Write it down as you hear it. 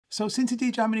So since the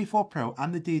DJI Mini 4 Pro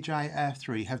and the DJI Air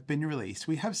 3 have been released,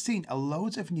 we have seen a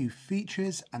loads of new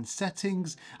features and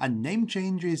settings and name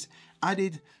changes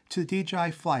added to the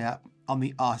DJI FLY app on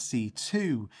the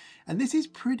RC2. And this is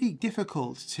pretty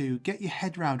difficult to get your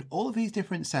head around all of these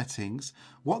different settings,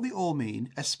 what they all mean,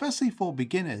 especially for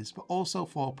beginners, but also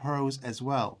for pros as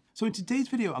well. So in today's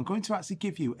video, I'm going to actually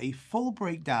give you a full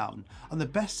breakdown on the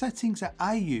best settings that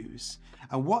I use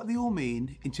and what they all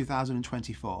mean in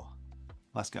 2024.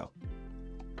 Let's go.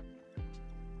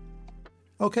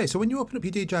 Okay, so when you open up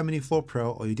your DJI Mini 4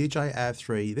 Pro or your DJI Air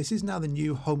 3, this is now the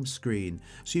new home screen.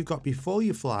 So you've got before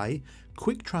you fly,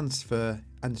 quick transfer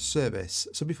and service.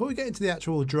 So before we get into the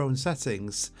actual drone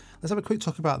settings, let's have a quick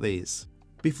talk about these.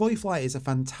 Before You Fly is a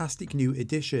fantastic new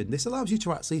addition. This allows you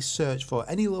to actually search for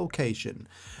any location.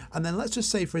 And then let's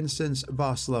just say, for instance,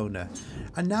 Barcelona.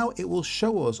 And now it will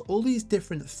show us all these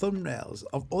different thumbnails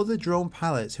of other drone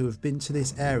pilots who have been to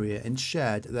this area and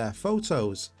shared their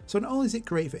photos. So not only is it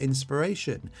great for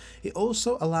inspiration, it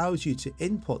also allows you to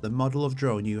input the model of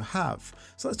drone you have.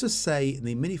 So let's just say in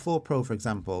the Mini 4 Pro, for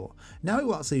example, now it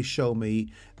will actually show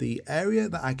me the area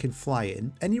that I can fly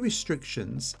in, any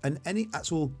restrictions, and any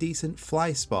actual decent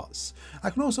fly spots. I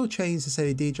can also change to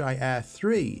say the DJI Air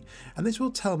 3, and this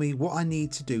will tell me what I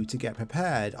need to do to get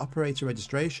prepared, operator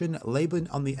registration, labeling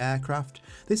on the aircraft.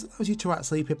 This allows you to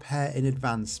actually prepare in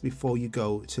advance before you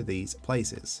go to these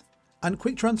places. And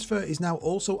quick transfer is now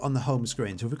also on the home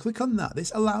screen. So if we click on that,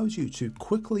 this allows you to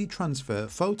quickly transfer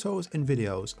photos and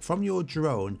videos from your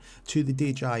drone to the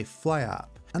DJI FLY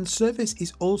app. And service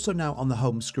is also now on the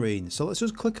home screen. So let's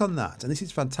just click on that. And this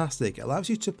is fantastic. It allows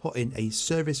you to put in a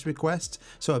service request.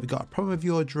 So if you've got a problem with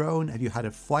your drone, have you had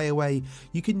a flyaway,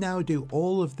 you can now do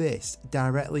all of this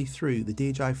directly through the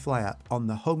DJI FLY app on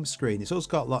the home screen. It's also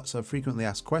got lots of frequently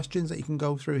asked questions that you can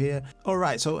go through here. All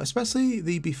right, so especially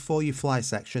the before you fly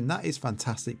section, that is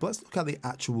fantastic. But let's look at the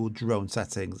actual drone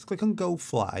settings. Let's click on Go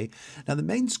Fly. Now the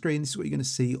main screen, this is what you're going to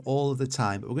see all of the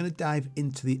time, but we're going to dive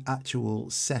into the actual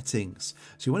settings.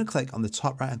 So you want to click on the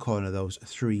top right hand corner of those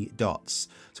three dots.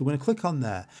 So we're going to click on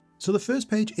there. So the first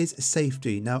page is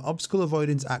safety. Now obstacle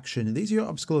avoidance action. These are your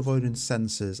obstacle avoidance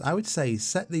sensors. I would say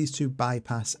set these to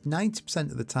bypass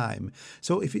 90% of the time.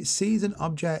 So if it sees an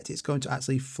object, it's going to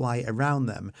actually fly around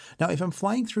them. Now if I'm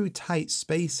flying through tight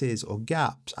spaces or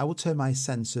gaps, I will turn my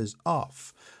sensors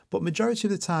off. But majority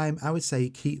of the time, I would say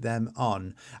keep them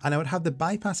on. And I would have the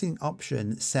bypassing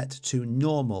option set to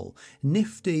normal.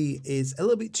 Nifty is a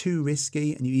little bit too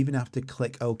risky, and you even have to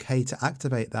click OK to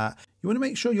activate that. You want to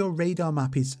make sure your radar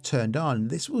map is turned on.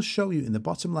 This will show you in the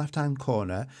bottom left-hand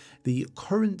corner the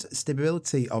current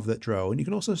stability of that drone. You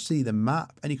can also see the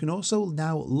map, and you can also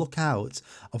now look out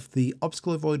of the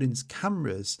obstacle avoidance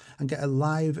cameras and get a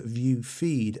live view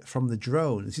feed from the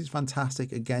drone. This is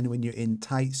fantastic, again, when you're in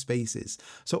tight spaces.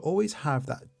 So always have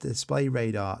that display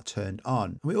radar turned on.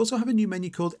 And we also have a new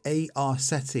menu called AR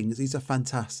settings. These are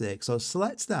fantastic. So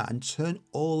select that and turn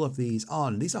all of these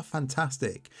on. These are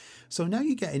fantastic. So now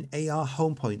you get an AR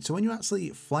home point. So when you're actually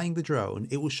flying the drone,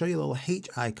 it will show you a little H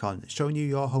icon showing you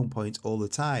your home point all the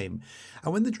time.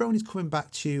 And when the drone is coming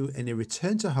back to you in a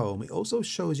return to home, it also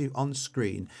shows you on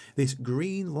screen this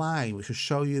green line, which will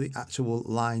show you the actual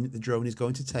line the drone is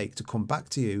going to take to come back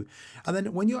to you. And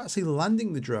then when you're actually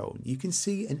landing the drone, you can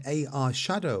see an AR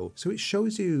shadow. So it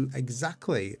shows you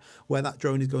exactly where that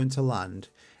drone is going to land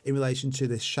in relation to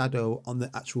this shadow on the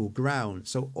actual ground.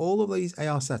 So all of these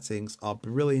AR settings are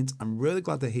brilliant. I'm really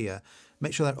glad they're here.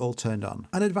 Make sure they're all turned on.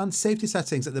 And advanced safety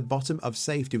settings at the bottom of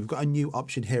safety, we've got a new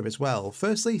option here as well.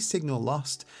 Firstly, signal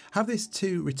lost. Have this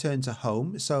to return to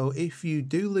home. So if you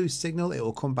do lose signal, it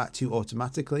will come back to you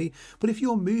automatically. But if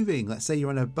you're moving, let's say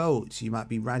you're on a boat, you might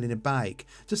be riding a bike,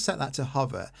 just set that to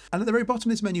hover. And at the very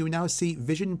bottom of this menu, we now see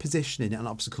vision positioning and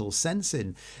obstacle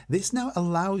sensing. This now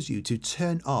allows you to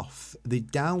turn off the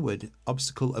downward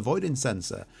obstacle avoidance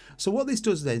sensor. So what this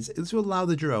does then is this will allow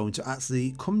the drone to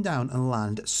actually come down and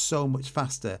land so much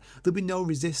faster. There'll be no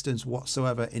resistance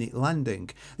whatsoever in it landing.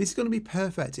 This is going to be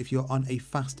perfect if you're on a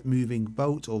fast moving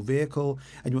boat or vehicle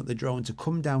and you want the drone to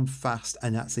come down fast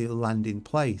and actually land in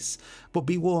place. But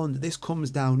be warned, this comes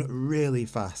down really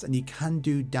fast and you can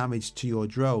do damage to your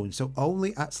drone. So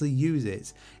only actually use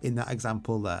it in that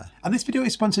example there. And this video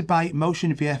is sponsored by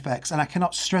Motion VFX, and I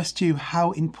cannot stress to you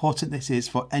how important this is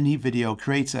for any video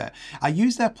creator. I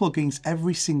use their plugins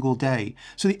every single day.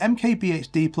 So the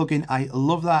MKBHD plugin, I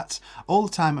love that. All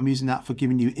the time I'm using that for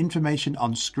giving you information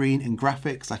on screen and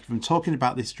graphics. Like if I'm talking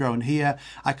about this drone here,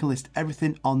 I can list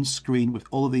everything on screen with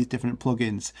all of these different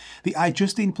plugins. The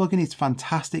iJustine plugin is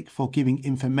fantastic for giving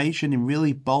information in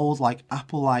really bold, like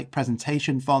Apple-like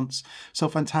presentation fonts. So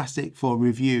fantastic for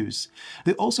reviews.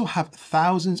 They also have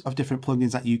thousands of different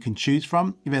plugins that you can choose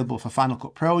from, available for Final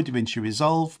Cut Pro, DaVinci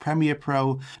Resolve, Premiere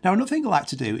Pro. Now, another thing I like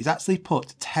to do is actually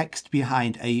put text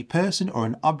behind a person or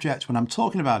an object when I'm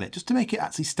talking about it, just to make it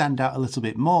actually stand out a little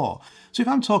bit more. So if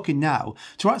I'm talking now,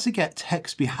 to actually get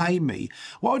text behind me,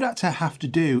 what I would actually have to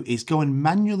do is go and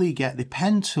manually get the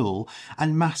pen tool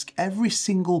and mask every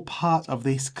single part of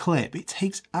this clip. It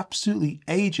takes absolutely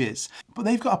ages, but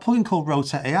they've got a plugin called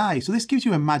Rotate AI. So this gives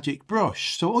you a magic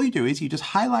brush. So all you do is you just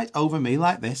highlight over me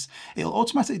like this. It'll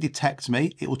automatically detect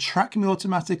me. It will track me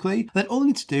automatically. Then all you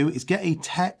need to do is get a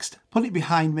text, put it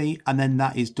behind me, and then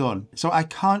that is done. So I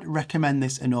can't recommend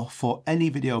this enough for any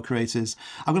video creators.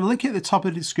 I'm going to link it at the top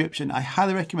of the description. I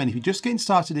highly recommend if you're just getting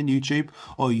started in YouTube,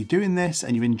 or you're doing this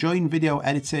and you're enjoying video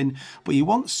editing, but you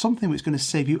want something that's going to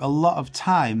save you a lot of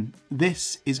time,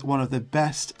 this is one of the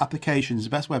best applications,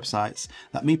 best websites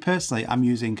that me personally I'm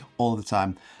using all the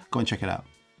time. Go and check it out.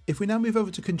 If we now move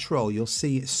over to control, you'll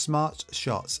see Smart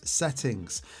Shots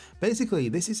settings. Basically,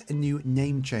 this is a new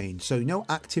name change. So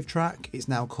active track is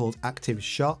now called active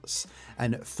shots,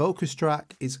 and focus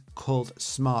track is called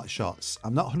smart shots.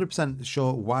 I'm not 100%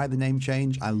 sure why the name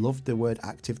change. I love the word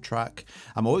active track.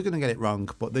 I'm always going to get it wrong,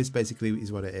 but this basically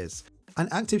is what it is. And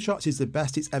active shots is the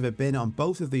best it's ever been on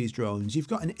both of these drones. You've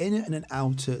got an inner and an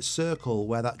outer circle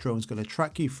where that drone's going to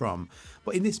track you from.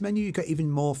 But in this menu, you've got even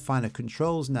more finer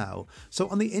controls now. So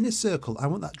on the inner circle, I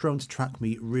want that drone to track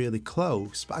me really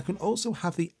close, but I can also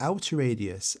have the outer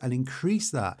radius and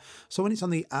increase that. So when it's on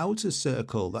the outer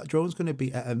circle, that drone's going to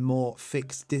be at a more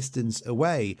fixed distance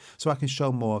away, so I can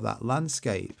show more of that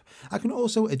landscape. I can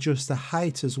also adjust the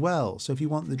height as well. So if you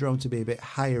want the drone to be a bit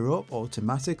higher up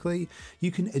automatically,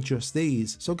 you can adjust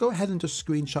these. So go ahead and just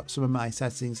screenshot some of my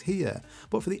settings here.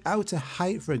 But for the outer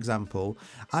height, for example,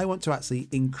 I want to actually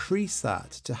increase that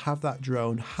to have that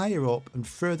drone higher up and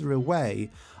further away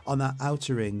on that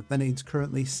outer ring than it's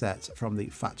currently set from the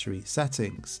factory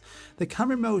settings. The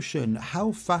camera motion,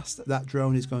 how fast that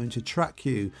drone is going to track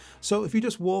you. So if you're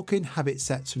just walking, have it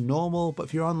set to normal, but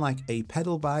if you're on like a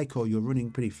pedal bike or you're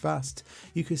running pretty fast,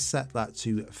 you can set that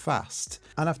to fast.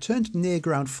 And I've turned near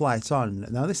ground flight on.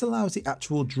 Now this allows the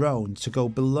actual drone to go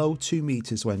below 2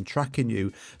 meters when tracking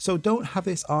you. So don't have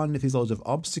this on if there's loads of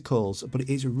obstacles, but it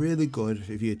is really good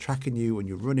if you're tracking you when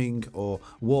you're running or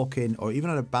walking or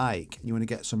even on a bike and you want to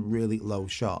get some really low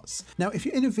shots. Now if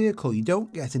you're in a vehicle, you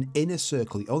don't get an inner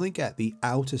circle, you only get the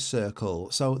outer circle.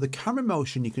 So the camera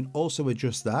motion, you can also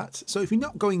adjust that. So if you're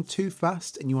not going too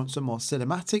fast and you want some more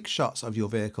cinematic shots of your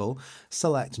vehicle,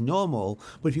 select normal.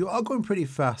 But if you are going pretty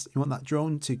fast, you want that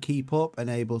drone to keep up and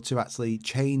able to actually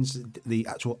change the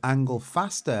actual angle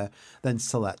faster, then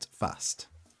select fast.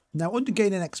 Now under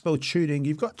gain and expo tuning,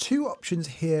 you've got two options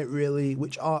here really,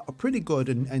 which are pretty good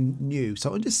and new.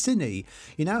 So under Cine,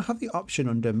 you now have the option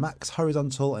under max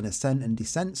horizontal and ascent and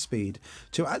descent speed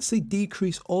to actually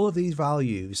decrease all of these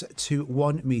values to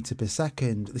 1 meter per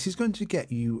second. This is going to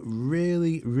get you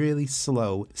really, really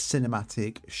slow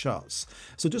cinematic shots.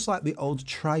 So just like the old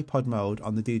tripod mode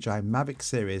on the DJI Mavic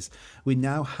series, we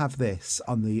now have this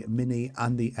on the Mini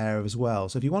and the Air as well.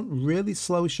 So if you want really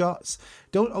slow shots,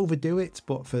 don't overdo it,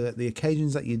 but for the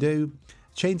occasions that you do,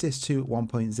 change this to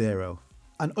 1.0.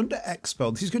 And under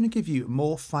Expo, this is going to give you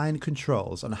more fine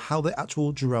controls on how the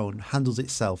actual drone handles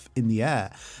itself in the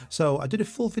air. So I did a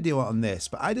full video on this,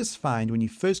 but I just find when you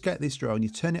first get this drone, you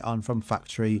turn it on from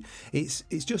factory, it's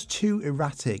just too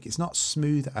erratic. It's not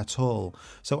smooth at all.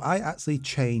 So I actually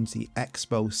changed the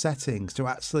Expo settings to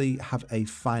actually have a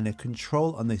finer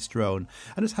control on this drone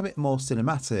and just have it more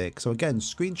cinematic. So again,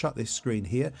 screenshot this screen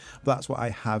here, but that's what I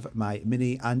have my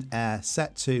Mini and Air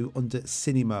set to under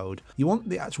Cine mode. You want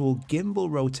the actual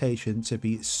gimbal rotation to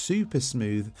be super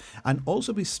smooth and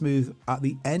also be smooth at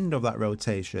the end of that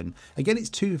rotation. Again, it's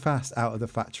too fast out of the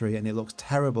factory and it looks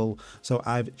terrible, so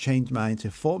I've changed mine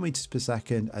to 4 meters per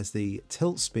second as the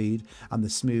tilt speed and the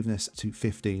smoothness to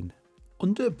 15.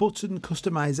 Under button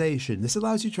customization, this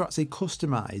allows you to actually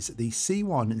customize the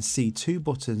C1 and C2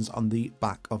 buttons on the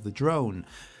back of the drone.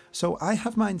 So I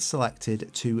have mine selected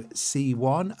to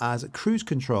C1 as cruise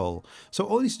control. So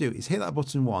all you need to do is hit that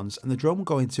button once and the drone will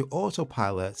go into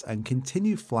autopilot and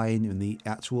continue flying in the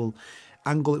actual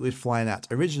angle it was flying at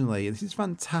originally. This is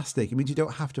fantastic. It means you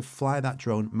don't have to fly that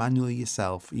drone manually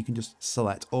yourself. You can just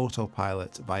select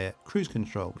autopilot via cruise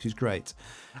control, which is great.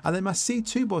 And then my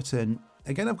C2 button,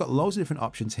 Again, I've got loads of different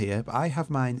options here, but I have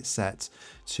mine set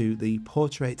to the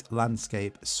portrait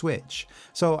landscape switch.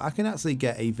 So I can actually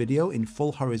get a video in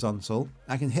full horizontal.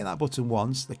 I can hit that button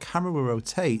once, the camera will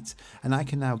rotate, and I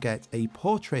can now get a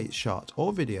portrait shot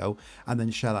or video and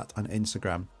then share that on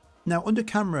Instagram. Now under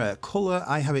camera, colour,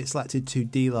 I have it selected to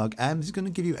D-Log M. This is going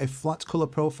to give you a flat colour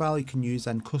profile. You can use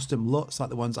then custom LUTs like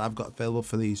the ones I've got available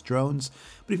for these drones.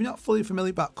 But if you're not fully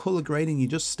familiar about colour grading, you're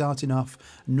just starting off,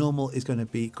 normal is going to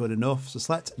be good enough. So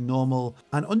select normal.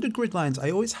 And under grid lines,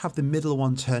 I always have the middle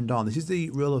one turned on. This is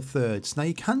the rule of thirds. Now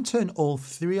you can turn all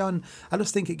three on. I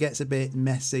just think it gets a bit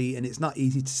messy and it's not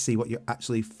easy to see what you're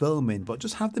actually filming, but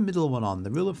just have the middle one on.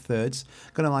 The rule of thirds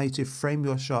going to allow you to frame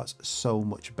your shots so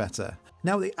much better.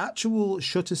 Now the actual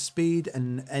shutter speed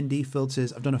and ND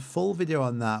filters, I've done a full video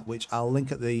on that, which I'll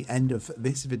link at the end of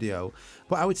this video.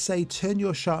 But I would say turn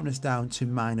your sharpness down to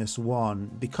 -1.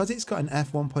 Because it's got an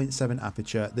f1.7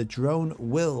 aperture, the drone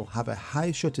will have a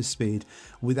high shutter speed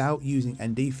without using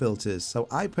ND filters. So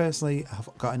I personally have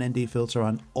got an ND filter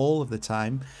on all of the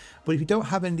time. But if you don't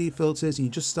have ND filters and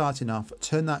you're just starting off,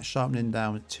 turn that sharpening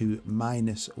down to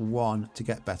 -1 to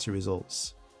get better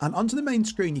results. And onto the main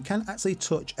screen, you can actually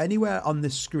touch anywhere on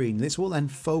this screen. This will then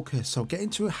focus. So get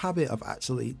into a habit of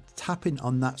actually tapping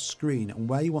on that screen and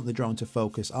where you want the drone to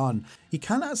focus on. You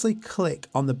can actually click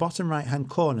on the bottom right hand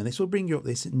corner. This will bring you up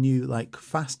this new like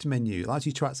fast menu. It allows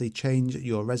you to actually change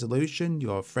your resolution,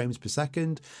 your frames per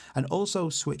second, and also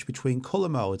switch between color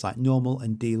modes like normal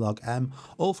and D-Log M,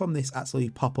 all from this actually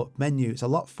pop-up menu. It's a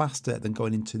lot faster than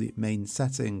going into the main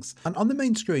settings. And on the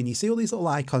main screen, you see all these little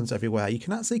icons everywhere. You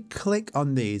can actually click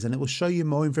on these and it will show you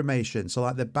more information. So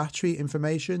like the battery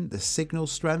information, the signal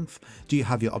strength, do you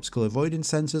have your obstacle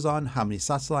avoidance sensors on, how many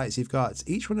satellites you've got.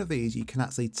 Each one of these you can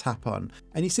actually tap on.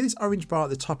 And you see this orange bar at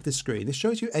the top of the screen. This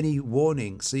shows you any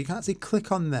warnings. So you can actually click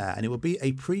on there and it will be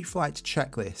a pre-flight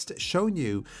checklist showing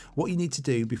you what you need to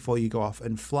do before you go off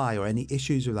and fly or any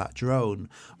issues with that drone.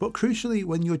 But crucially,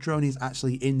 when your drone is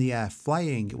actually in the air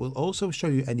flying, it will also show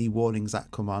you any warnings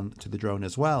that come on to the drone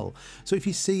as well. So if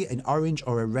you see an orange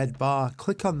or a red bar,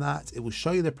 click on that. It will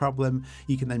show you the problem.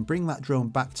 You can then bring that drone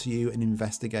back to you and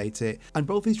investigate it. And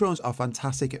both these drones are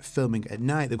fantastic at filming at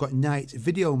night. They've got night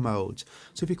video mode.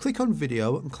 So if you click on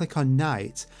video and click on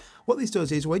night, what this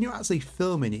does is when you're actually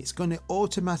filming, it's going to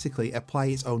automatically apply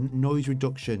its own noise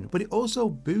reduction, but it also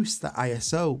boosts the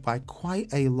ISO by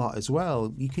quite a lot as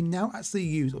well. You can now actually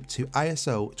use up to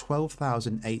ISO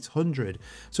 12,800.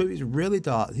 So if it's really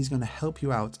dark, this is going to help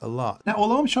you out a lot. Now,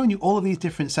 although I'm showing you all of these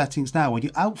different settings now, when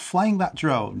you're out flying that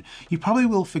drone, you probably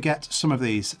will forget some of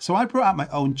these. So I brought out my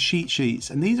own cheat sheets,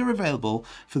 and these are available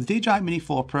for the DJI Mini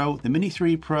 4 Pro, the Mini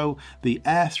 3 Pro, the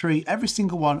Air 3, every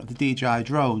single one of the DJI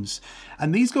drones.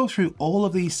 And these go through all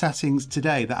of these settings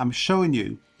today that I'm showing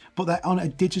you, but they're on a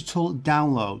digital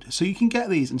download. So you can get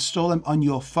these and store them on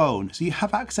your phone. So you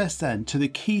have access then to the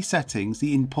key settings,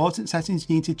 the important settings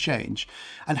you need to change,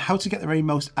 and how to get the very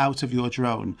most out of your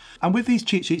drone. And with these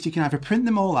cheat sheets, you can either print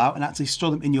them all out and actually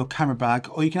store them in your camera bag,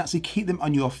 or you can actually keep them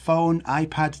on your phone,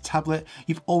 iPad, tablet.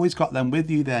 You've always got them with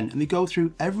you then. And they go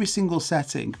through every single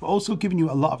setting, but also giving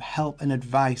you a lot of help and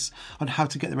advice on how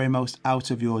to get the very most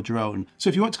out of your drone. So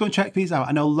if you want to go and check these out,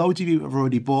 I know loads of you have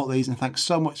already bought these, and thanks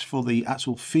so much for the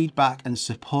actual feedback and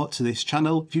support to this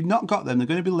channel. If you've not got them, they're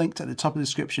going to be linked at the top of the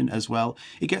description as well.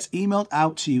 It gets emailed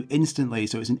out to you instantly,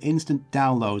 so it's an instant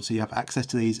download, so you have access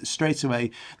to these straight away.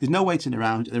 There's no waiting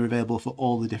around. They're available for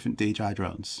all the different DJI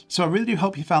drones. So I really do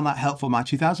hope you found that helpful, my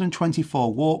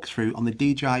 2024 walkthrough on the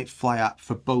DJI FLY app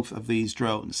for both of these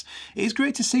drones. It is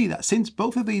great to see that since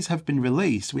both of these have been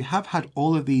released, we have had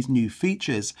all of these new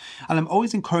features, and I'm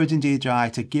always encouraging DJI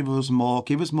to give us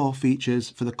more features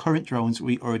for the current drones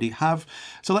we already have.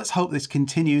 So let's hope this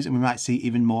continues and we might see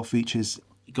even more features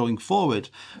going forward.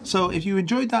 So if you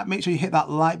enjoyed that, make sure you hit that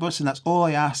like button. That's all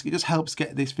I ask. It just helps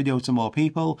get this video to more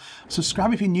people.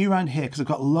 Subscribe if you're new around here, because I've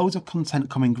got loads of content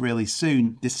coming really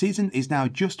soon. This season is now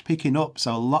just picking up,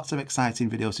 so lots of exciting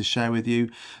videos to share with you.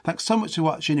 Thanks so much for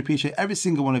watching. Appreciate every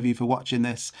single one of you for watching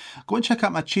this. Go and check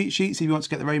out my cheat sheets if you want to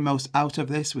get the very most out of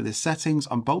this, with the settings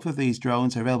on both of these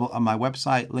drones. They're available on my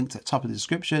website, linked at the top of the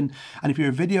description. And if you're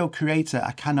a video creator,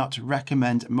 I cannot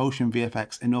recommend Motion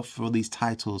VFX enough for all these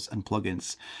titles and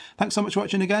plugins. Thanks so much for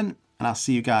watching again, and I'll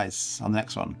see you guys on the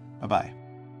next one. Bye bye.